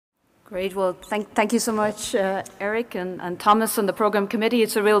Great. Well, thank you so much, Eric and Thomas and the program committee.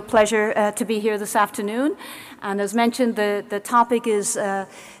 It's a real pleasure to be here this afternoon. And as mentioned, the topic is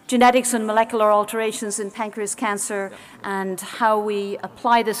genetics and molecular alterations in pancreas cancer and how we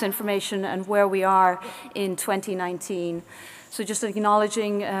apply this information and where we are in 2019. So just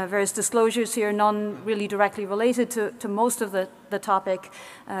acknowledging various disclosures here, none really directly related to most of the topic,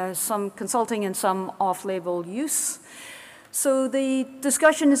 some consulting and some off-label use. So the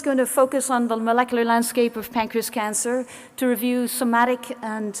discussion is going to focus on the molecular landscape of pancreas cancer, to review somatic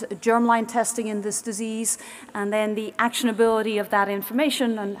and germline testing in this disease, and then the actionability of that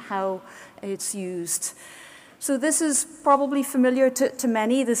information and how it's used. So this is probably familiar to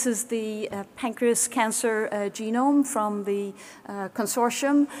many. This is the pancreas cancer genome from the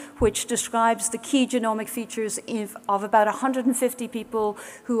consortium, which describes the key genomic features of about 150 people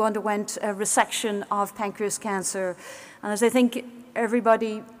who underwent a resection of pancreas cancer. And as I think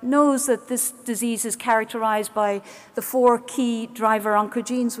everybody knows, that this disease is characterized by the 4 key driver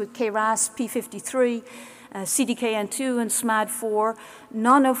oncogenes with KRAS, P53, CDKN2 and SMAD4,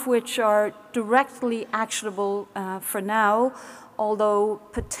 none of which are directly actionable for now, although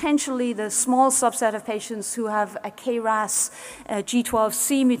potentially the small subset of patients who have a KRAS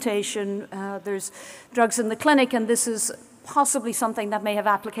G12C mutation, there's drugs in the clinic, and this is possibly something that may have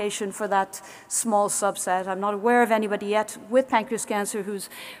application for that small subset. I'm not aware of anybody yet with pancreas cancer who's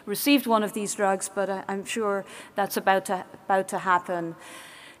received one of these drugs, but I'm sure that's about to happen.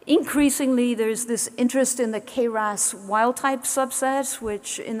 Increasingly, there's this interest in the KRAS wild-type subset,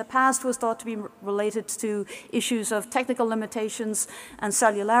 which in the past was thought to be related to issues of technical limitations and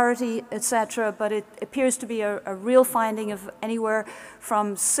cellularity, etc., but it appears to be a real finding of anywhere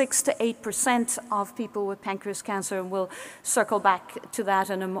from 6 to 8% of people with pancreas cancer, and we'll circle back to that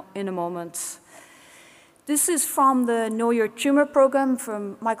in a moment. This is from the Know Your Tumor program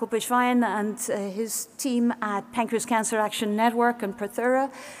from Michael Bushwein and his team at Pancreas Cancer Action Network and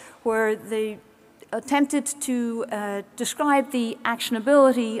Perthera, where they attempted to describe the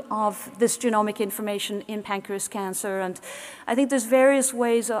actionability of this genomic information in pancreas cancer. And I think there's various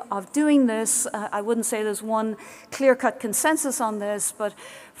ways of doing this. I wouldn't say there's one clear-cut consensus on this, but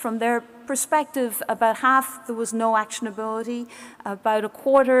from their perspective, about half there was no actionability, about a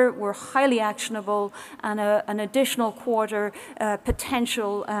quarter were highly actionable, and an additional quarter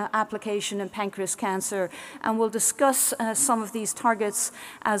potential application in pancreas cancer. And we'll discuss some of these targets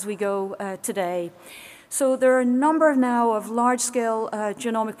as we go today. So there are a number now of large-scale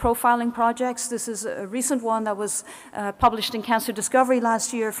genomic profiling projects. This is a recent one that was published in Cancer Discovery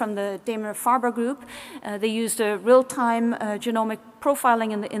last year from the Dana-Farber group. They used a real-time genomic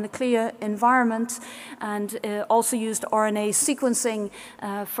profiling in the CLIA environment, and also used RNA sequencing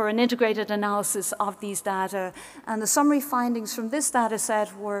for an integrated analysis of these data. And the summary findings from this data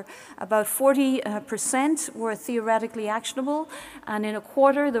set were about 40% were theoretically actionable, and in a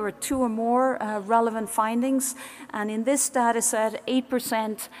quarter there were 2 or more relevant findings. And in this data set,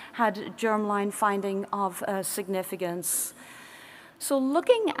 8% had germline finding of significance. So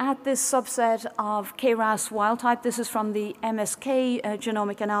looking at this subset of KRAS wild type, this is from the MSK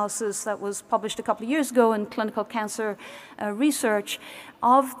genomic analysis that was published a couple of years ago in Clinical Cancer Research.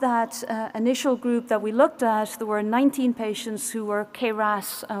 Of that initial group that we looked at, there were 19 patients who were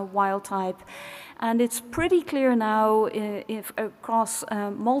KRAS wild type. And it's pretty clear now across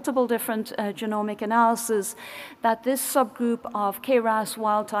multiple different genomic analyses that this subgroup of KRAS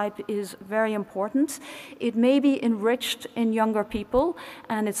wild type is very important. It may be enriched in younger people,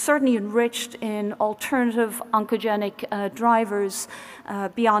 and it's certainly enriched in alternative oncogenic drivers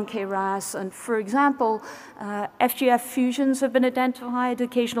beyond KRAS. And for example, FGF fusions have been identified,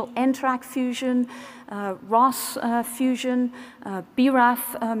 occasional NTRK fusion, ROS fusion,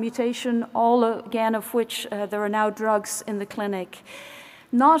 BRAF mutation, all again of which there are now drugs in the clinic.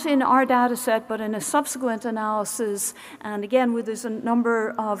 Not in our data set, but in a subsequent analysis, and again, there's a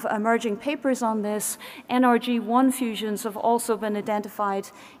number of emerging papers on this, NRG1 fusions have also been identified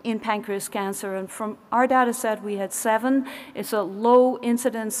in pancreas cancer. And from our data set, we had 7. It's a low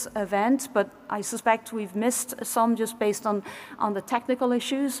incidence event, but I suspect we've missed some just based on the technical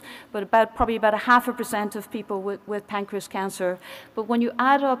issues, but probably about 0.5% of people with pancreas cancer. But when you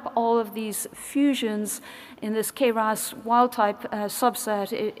add up all of these fusions in this KRAS wild type subset,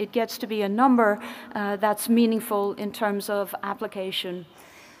 it gets to be a number that's meaningful in terms of application.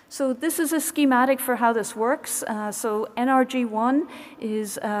 So this is a schematic for how this works. So NRG1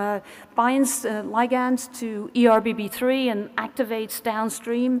 binds ligand to ERBB3 and activates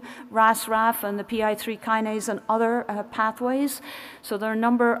downstream RAS, RAF, and the PI3 kinase and other pathways. So there are a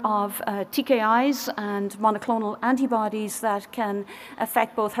number of TKIs and monoclonal antibodies that can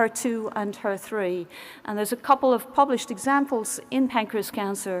affect both HER2 and HER3. And there's a couple of published examples in pancreas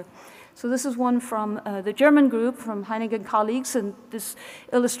cancer. So this is one from the German group, from Heining and colleagues, and this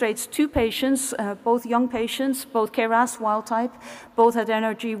illustrates two patients, both young patients, both KRAS wild type, both had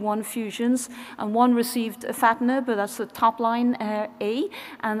NRG1 fusions, and one received afatinib, but that's the top line A,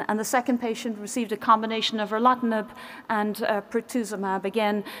 and the second patient received a combination of erlotinib and pertuzumab,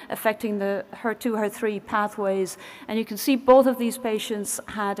 again affecting the HER2, HER3 pathways. And you can see both of these patients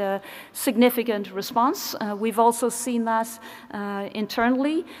had a significant response. We've also seen that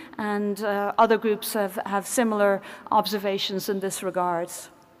internally, and other groups have similar observations in this regard.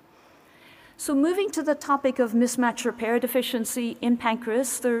 So moving to the topic of mismatch repair deficiency in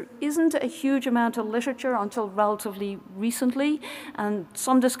pancreas, there isn't a huge amount of literature until relatively recently, and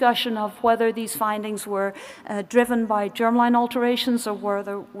some discussion of whether these findings were driven by germline alterations or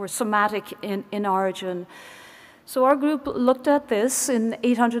whether were somatic in origin. So our group looked at this in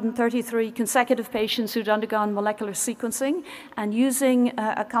 833 consecutive patients who'd undergone molecular sequencing, and using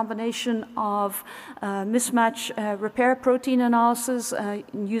a combination of mismatch repair protein analysis,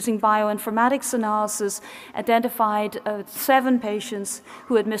 using bioinformatics analysis, identified 7 patients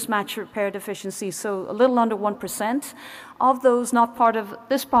who had mismatch repair deficiency, so a little under 1%. Of those, not part of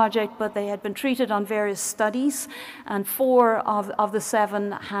this project, but they had been treated on various studies, and 4 of the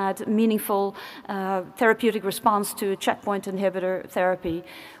 7 had meaningful therapeutic response to a checkpoint inhibitor therapy.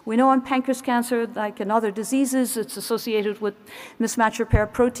 We know in pancreas cancer, like in other diseases, it's associated with mismatch repair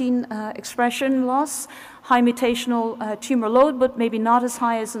protein expression loss, high mutational tumor load, but maybe not as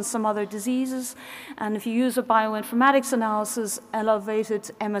high as in some other diseases. And if you use a bioinformatics analysis,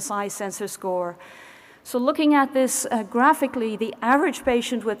 elevated MSI sensor score. So looking at this graphically, the average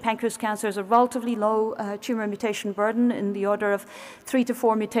patient with pancreas cancer has a relatively low tumor mutation burden in the order of 3 to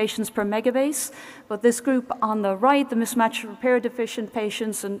 4 mutations per megabase. But this group on the right, the mismatch repair deficient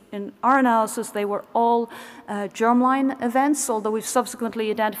patients, in our analysis, they were all germline events, although we've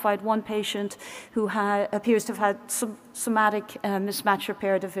subsequently identified one patient who appears to have had somatic mismatch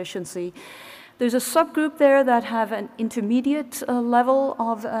repair deficiency. There's a subgroup there that have an intermediate level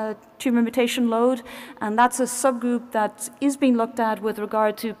of tumor mutation load, and that's a subgroup that is being looked at with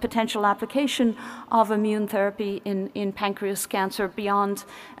regard to potential application of immune therapy in pancreas cancer beyond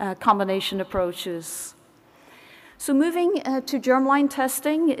combination approaches. So moving to germline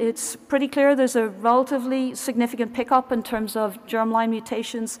testing, it's pretty clear there's a relatively significant pickup in terms of germline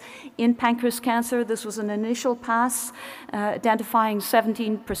mutations in pancreas cancer. This was an initial pass identifying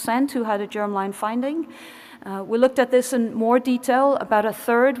 17% who had a germline finding. We looked at this in more detail. About a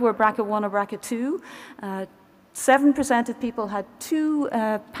third were BRCA1 or BRCA2. 7% of people had 2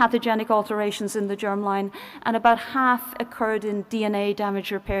 pathogenic alterations in the germline, and about half occurred in DNA damage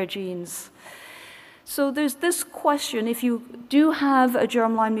repair genes. So there's this question: if you do have a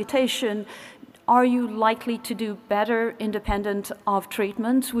germline mutation, are you likely to do better independent of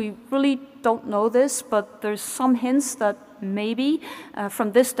treatment? We really don't know this, but there's some hints that maybe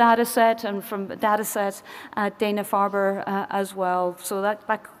from this data set and from a data set at Dana-Farber as well. So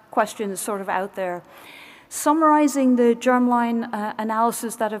that question is sort of out there. Summarizing the germline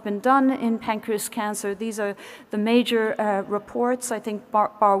analysis that have been done in pancreas cancer, these are the major reports, I think,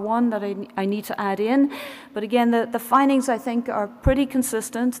 bar one that I need to add in. But again, the findings, I think, are pretty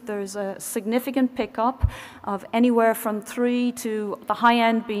consistent. There's a significant pickup of anywhere from 3 to the high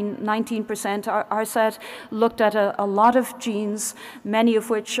end being 19%. Our set looked at a lot of genes, many of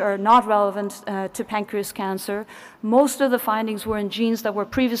which are not relevant to pancreas cancer. Most of the findings were in genes that were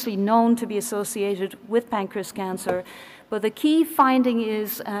previously known to be associated with pancreas cancer. But the key finding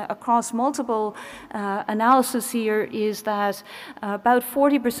is, across multiple analysis here, is that about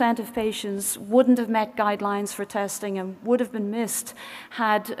 40% of patients wouldn't have met guidelines for testing and would have been missed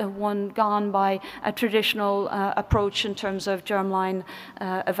had one gone by a traditional approach in terms of germline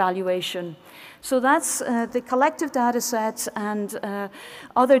evaluation. So that's the collective data sets, and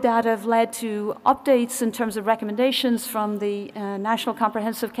other data have led to updates in terms of recommendations from the National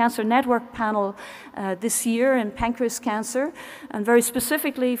Comprehensive Cancer Network panel this year in pancreas cancer. And very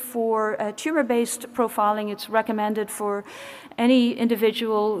specifically for tumor-based profiling, it's recommended for any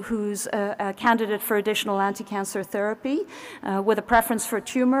individual who's a candidate for additional anti-cancer therapy with a preference for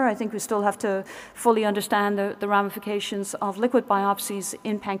tumor. I think we still have to fully understand the ramifications of liquid biopsies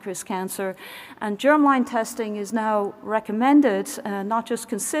in pancreas cancer. And germline testing is now recommended, not just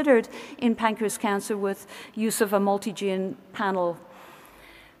considered, in pancreas cancer with use of a multi-gene panel.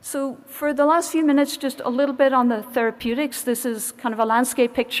 So for the last few minutes, just a little bit on the therapeutics. This is kind of a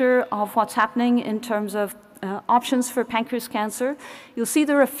landscape picture of what's happening in terms of options for pancreas cancer. You'll see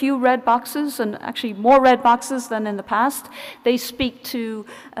there are a few red boxes, and actually more red boxes than in the past. They speak to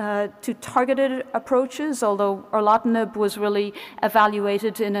targeted approaches, although erlotinib was really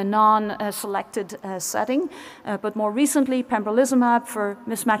evaluated in a non-selected setting. But more recently, pembrolizumab for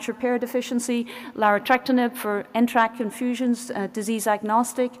mismatch repair deficiency, larotrectinib for NTRK confusions, disease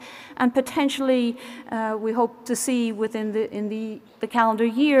agnostic, and potentially we hope to see within the calendar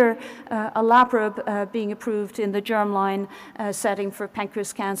year olaparib being approved in the germline setting for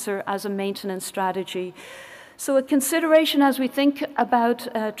pancreas cancer as a maintenance strategy. So a consideration as we think about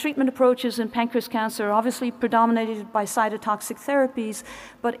treatment approaches in pancreas cancer, obviously predominated by cytotoxic therapies,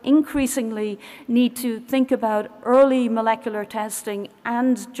 but increasingly need to think about early molecular testing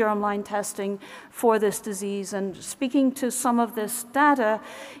and germline testing for this disease. And speaking to some of this data,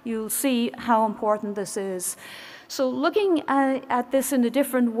 you'll see how important this is. So looking at this in a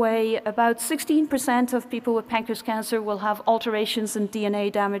different way, about 16% of people with pancreas cancer will have alterations in DNA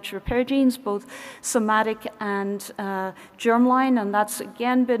damage repair genes, both somatic and germline, and that's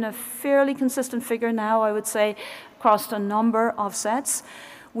again been a fairly consistent figure now, I would say, across a number of sets.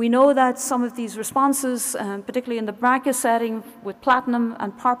 We know that some of these responses, particularly in the BRCA setting with platinum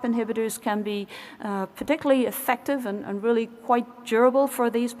and PARP inhibitors, can be particularly effective and really quite durable for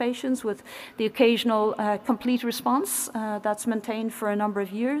these patients, with the occasional complete response that's maintained for a number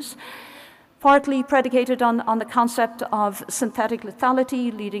of years. Partly predicated on the concept of synthetic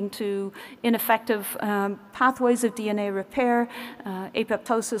lethality, leading to ineffective pathways of DNA repair,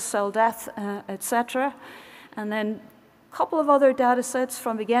 apoptosis, cell death, etc. And then a couple of other data sets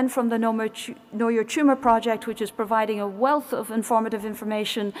from the Know Your Tumor project, which is providing a wealth of informative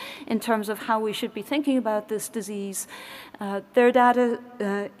information in terms of how we should be thinking about this disease. Their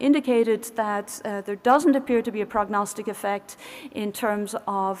data indicated that there doesn't appear to be a prognostic effect in terms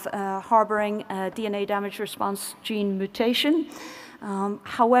of harboring a DNA damage response gene mutation.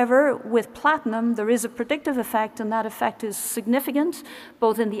 However, with platinum, there is a predictive effect, and that effect is significant,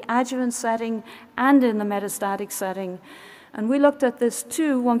 both in the adjuvant setting and in the metastatic setting. And we looked at this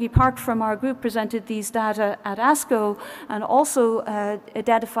too. Wongi Park from our group presented these data at ASCO and also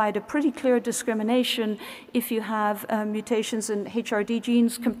identified a pretty clear discrimination if you have mutations in HRD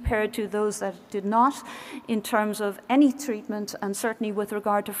genes compared to those that did not in terms of any treatment, and certainly with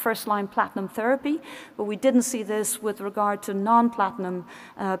regard to first-line platinum therapy. But we didn't see this with regard to non-platinum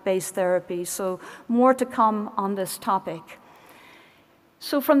based therapy. So more to come on this topic.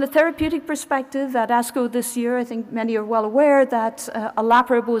 So from the therapeutic perspective, at ASCO this year, I think many are well aware that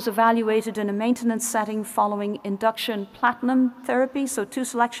olaparib was evaluated in a maintenance setting following induction platinum therapy. So 2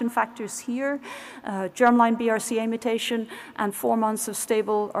 selection factors here, germline BRCA mutation and 4 months of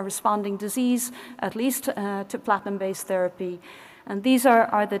stable or responding disease, at least to platinum-based therapy. And these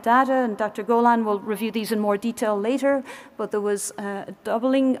are the data, and Dr. Golan will review these in more detail later, but there was a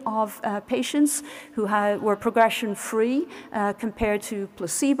doubling of patients who were progression-free compared to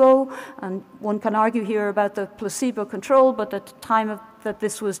placebo, and one can argue here about the placebo control, but at the time that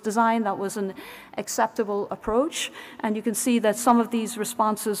this was designed, that was an acceptable approach. And you can see that some of these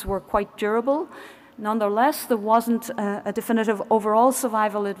responses were quite durable. Nonetheless, there wasn't a definitive overall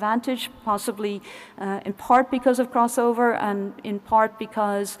survival advantage, possibly in part because of crossover and in part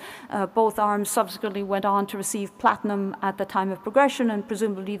because both arms subsequently went on to receive platinum at the time of progression, and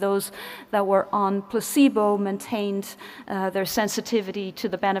presumably those that were on placebo maintained their sensitivity to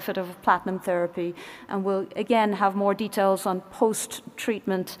the benefit of platinum therapy. And we'll again have more details on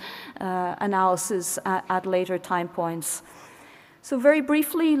post-treatment analysis at later time points. So very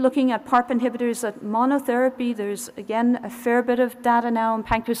briefly, looking at PARP inhibitors at monotherapy, there's again a fair bit of data now in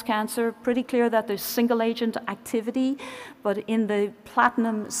pancreas cancer, pretty clear that there's single agent activity, but in the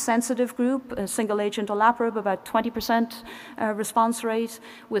platinum sensitive group, single agent olaparib, about 20% response rate,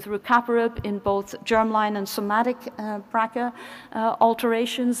 with rucaparib in both germline and somatic BRCA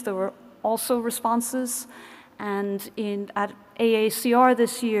alterations, there were also responses. And at AACR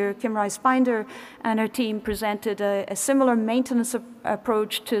this year, Kim Rice-Binder and her team presented a similar maintenance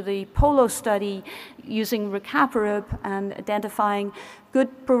approach to the POLO study using rucaparib and identifying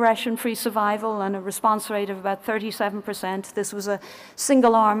good progression-free survival and a response rate of about 37%. This was a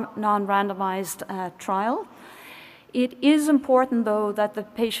single-arm, non-randomized trial. It is important, though, that the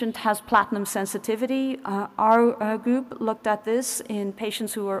patient has platinum sensitivity. Our group looked at this in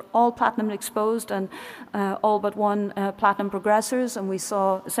patients who were all platinum exposed and all but one platinum progressors, and we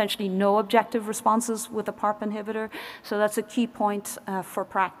saw essentially no objective responses with a PARP inhibitor. So that's a key point for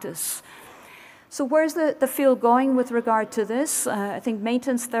practice. So where's the field going with regard to this? I think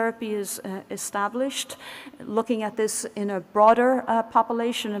maintenance therapy is established, looking at this in a broader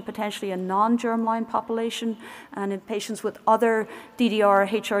population and potentially a non-germline population and in patients with other DDR,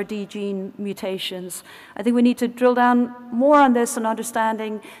 HRD gene mutations. I think we need to drill down more on this and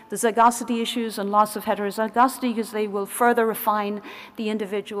understanding the zygosity issues and loss of heterozygosity, because they will further refine the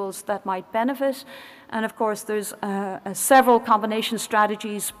individuals that might benefit. And of course, there's several combination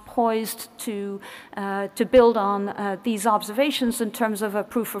strategies poised to build on these observations in terms of a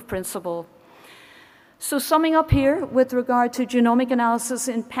proof of principle. So summing up here with regard to genomic analysis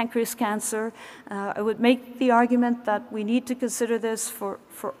in pancreas cancer, I would make the argument that we need to consider this for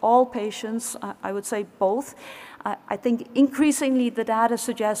all patients. I would say both. I think increasingly the data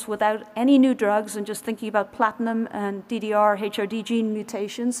suggests without any new drugs and just thinking about platinum and DDR, HRD gene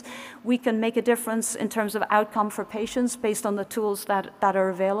mutations, we can make a difference in terms of outcome for patients based on the tools that are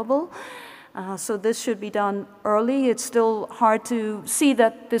available. So this should be done early. It's still hard to see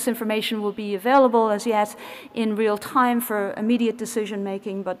that this information will be available as yet in real time for immediate decision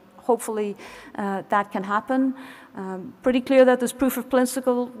making, but hopefully that can happen. Pretty clear that there's proof of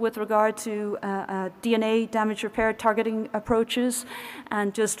principle with regard to DNA damage repair targeting approaches,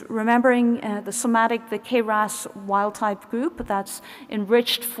 and just remembering the somatic, the KRAS wild type group that's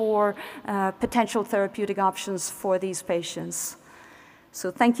enriched for potential therapeutic options for these patients. So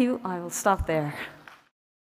thank you. I will stop there.